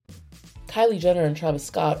Kylie Jenner and Travis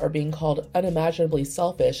Scott are being called unimaginably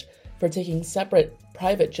selfish for taking separate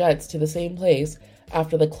private jets to the same place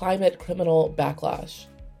after the climate criminal backlash.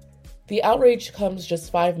 The outrage comes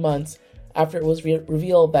just 5 months after it was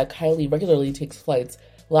revealed that Kylie regularly takes flights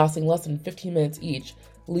lasting less than 15 minutes each,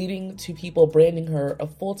 leading to people branding her a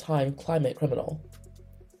full-time climate criminal.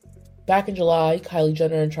 Back in July, Kylie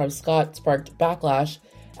Jenner and Travis Scott sparked backlash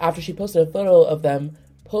after she posted a photo of them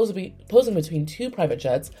posing between 2 private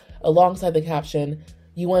jets alongside the caption,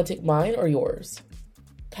 "You want to take mine or yours?"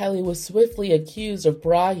 Kylie was swiftly accused of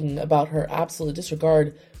bragging about her absolute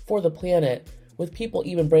disregard for the planet, with people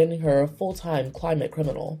even branding her a full-time climate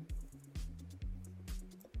criminal.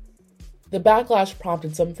 The backlash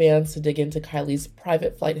prompted some fans to dig into Kylie's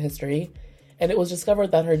private flight history, and it was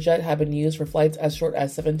discovered that her jet had been used for flights as short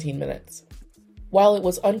as 17 minutes. While it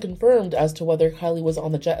was unconfirmed as to whether Kylie was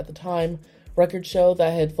on the jet at the time, records show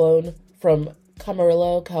that it had flown from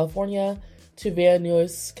Camarillo, California to Van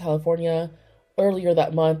Nuys, California earlier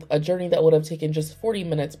that month, a journey that would have taken just 40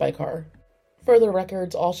 minutes by car. Further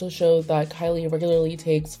records also show that Kylie regularly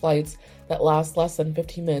takes flights that last less than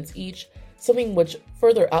 15 minutes each, something which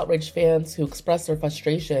further outraged fans who expressed their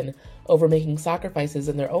frustration over making sacrifices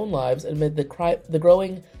in their own lives amid the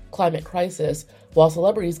growing climate crisis, while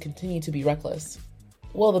celebrities continue to be reckless.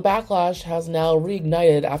 Well, the backlash has now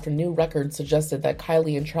reignited after new records suggested that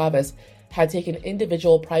Kylie and Travis had taken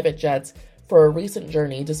individual private jets for a recent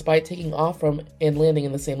journey despite taking off from and landing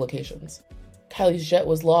in the same locations. Kylie's jet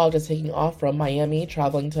was logged as taking off from Miami,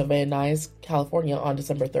 traveling to Van Nuys, California on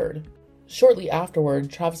December 3rd. Shortly afterward,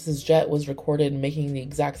 Travis's jet was recorded making the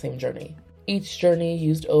exact same journey. Each journey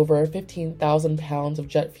used over 15,000 pounds of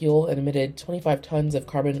jet fuel and emitted 25 tons of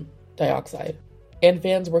carbon dioxide. And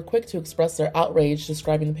fans were quick to express their outrage,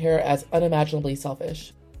 describing the pair as unimaginably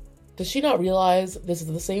selfish. Does she not realize this is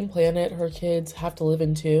the same planet her kids have to live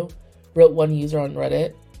in too? Wrote one user on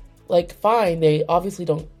Reddit. Like, fine, they obviously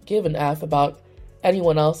don't give an F about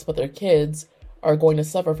anyone else but their kids are going to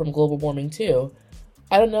suffer from global warming too.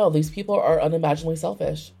 I don't know, these people are unimaginably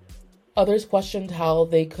selfish. Others questioned how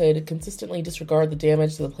they could consistently disregard the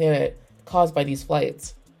damage to the planet caused by these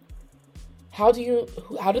flights. How do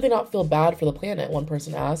they not feel bad for the planet? One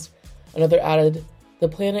person asked. Another added, the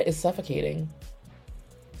planet is suffocating.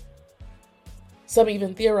 Some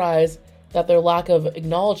even theorize that their lack of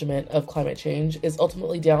acknowledgement of climate change is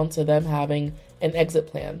ultimately down to them having an exit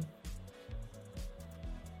plan.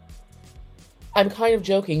 I'm kind of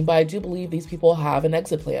joking, but I do believe these people have an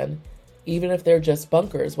exit plan, even if they're just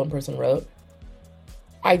bunkers, one person wrote.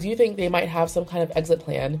 I do think they might have some kind of exit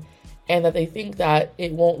plan, and that they think that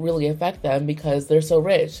it won't really affect them because they're so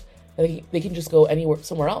rich that they can just go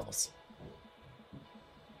somewhere else.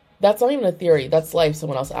 That's not even a theory, that's life,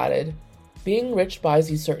 someone else added. Being rich buys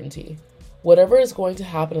you certainty. Whatever is going to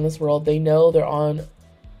happen in this world, they know they're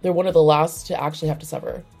one of the last to actually have to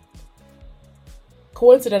suffer.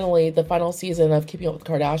 Coincidentally, the final season of Keeping Up with the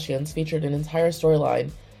Kardashians featured an entire storyline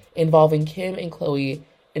involving Kim and Khloe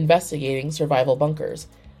investigating survival bunkers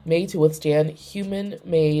made to withstand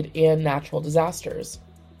human-made and natural disasters.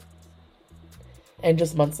 And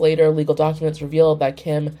just months later, legal documents revealed that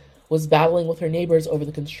Kim was battling with her neighbors over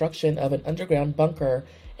the construction of an underground bunker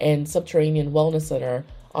and subterranean wellness center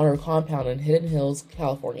on her compound in Hidden Hills,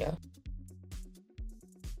 California.